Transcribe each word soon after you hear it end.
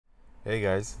Hey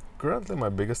guys, currently my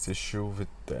biggest issue with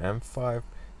the M5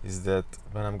 is that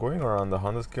when I'm going around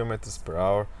 100 kilometers per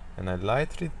hour and I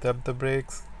lightly tap the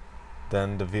brakes,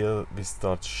 then the wheel will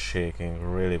start shaking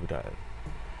really bad.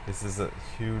 This is a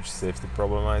huge safety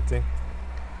problem, I think.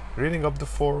 Reading up the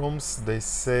forums, they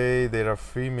say there are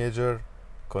three major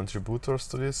contributors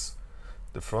to this: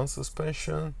 the front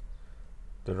suspension,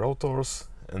 the rotors,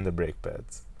 and the brake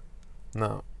pads.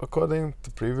 Now, according to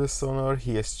previous owner,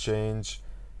 he has changed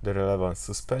the relevant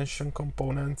suspension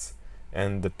components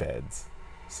and the pads.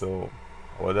 So,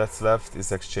 all that's left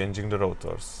is exchanging the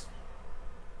rotors.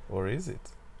 Or is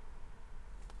it?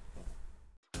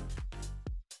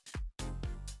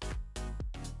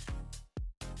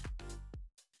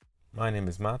 My name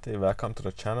is Mate, welcome to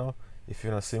the channel. If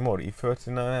you wanna see more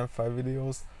E39 and 5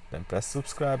 videos, then press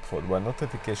subscribe, followed by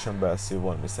notification bell so you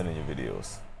won't miss any new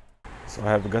videos. So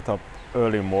I have got up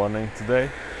early morning today,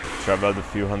 traveled a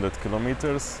few hundred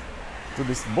kilometers to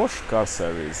this Bosch car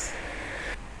service.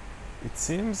 It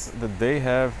seems that they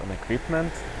have an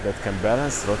equipment that can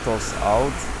balance rotors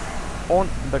out on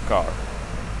the car,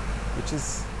 which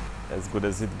is as good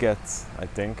as it gets, I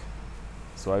think.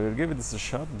 So I will give it a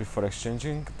shot before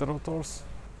exchanging the rotors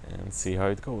and see how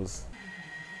it goes.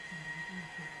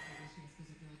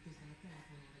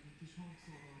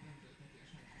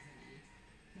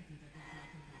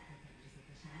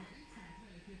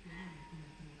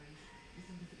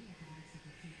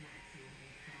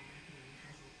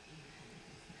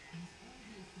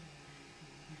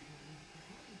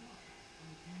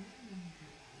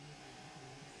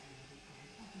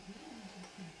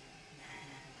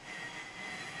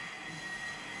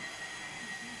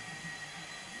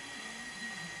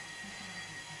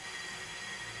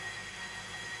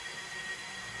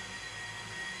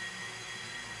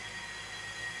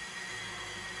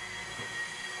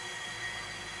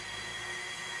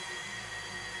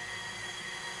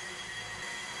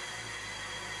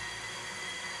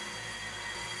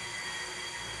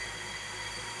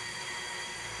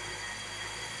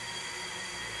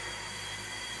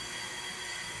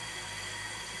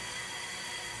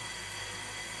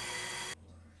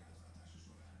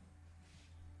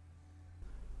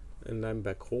 And I'm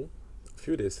back home. A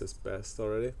few days has passed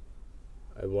already.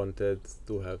 I wanted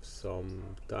to have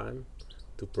some time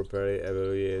to prepare,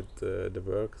 evaluate the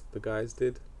work the guys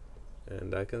did,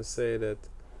 and I can say that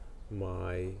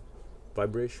my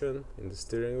vibration in the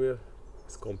steering wheel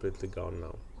is completely gone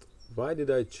now. Why did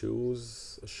I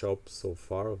choose a shop so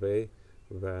far away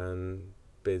when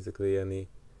basically any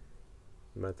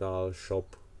metal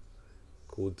shop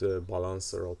could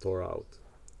balance a rotor out?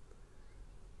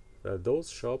 Well, those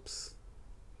shops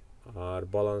are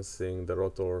balancing the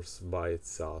rotors by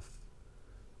itself,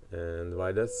 and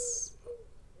why that's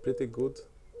pretty good,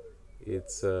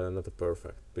 it's not a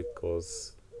perfect,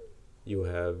 because you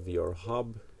have your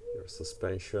hub, your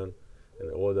suspension,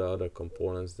 and all the other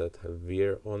components that have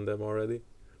wear on them already,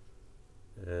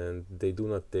 and they do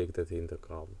not take that into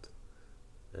account.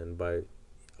 And by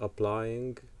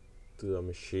applying to the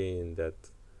machine that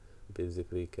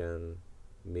basically can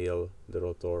mill the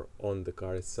rotor on the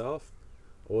car itself,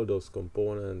 all those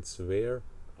components wear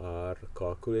are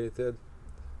calculated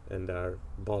and are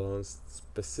balanced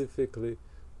specifically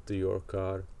to your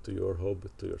car, to your hub,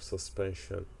 to your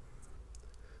suspension.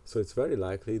 So it's very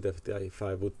likely that if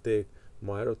I would take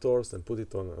my rotors and put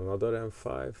it on another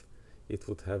M5, it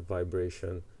would have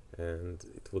vibration and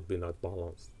it would be not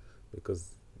balanced,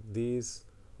 because these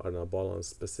are not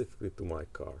balanced specifically to my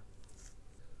car.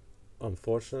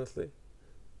 Unfortunately,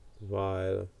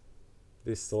 while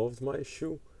this solved my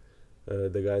issue,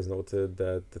 the guys noted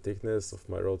that the thickness of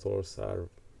my rotors are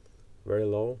very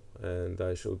low and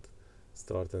I should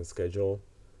start and schedule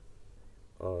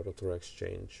a rotor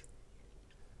exchange.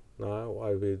 Now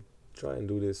I will try and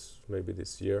do this maybe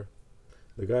this year.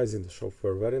 The guys in the shop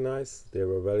were very nice, they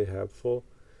were very helpful.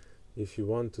 If you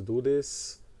want to do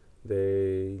this,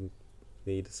 they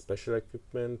need special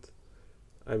equipment.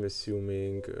 I'm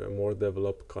assuming more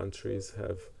developed countries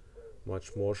have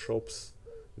much more shops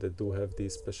that do have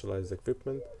these specialized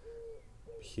equipment.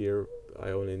 Here I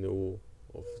only knew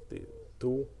of the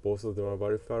two, both of them are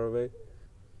very far away.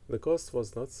 The cost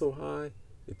was not so high,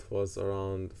 it was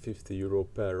around 50 euro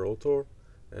per rotor,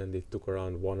 and it took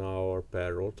around 1 hour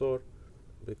per rotor,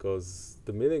 because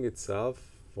the milling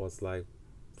itself was like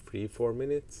 3-4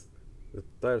 minutes. The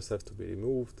tires have to be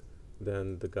removed,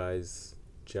 then the guys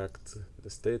checked the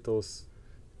status,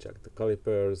 checked the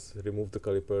calipers, removed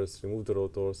the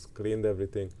rotors, cleaned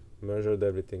everything, measured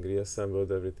everything,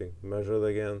 reassembled everything, measured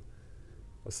again,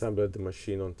 assembled the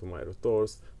machine onto my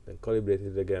rotors, then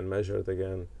calibrated again, measured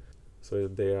again, so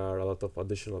there are a lot of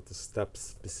additional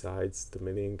steps besides the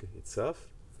milling itself.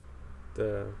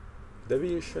 The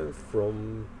deviation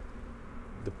from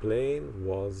the plane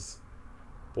was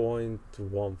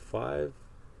 0.15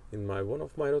 in one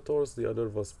of my rotors, the other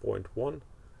was 0.1,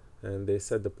 and they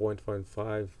said the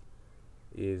 0.15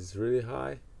 is really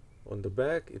high. On the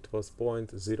back it was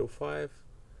 0.05,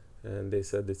 and they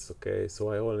said it's okay, so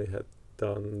I only had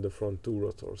done the front two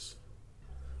rotors.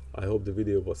 I hope the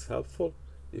video was helpful.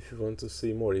 If you want to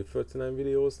see more E39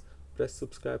 videos, press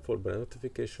subscribe for the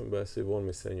notification bell so you won't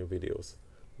miss any new videos.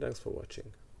 Thanks for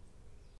watching.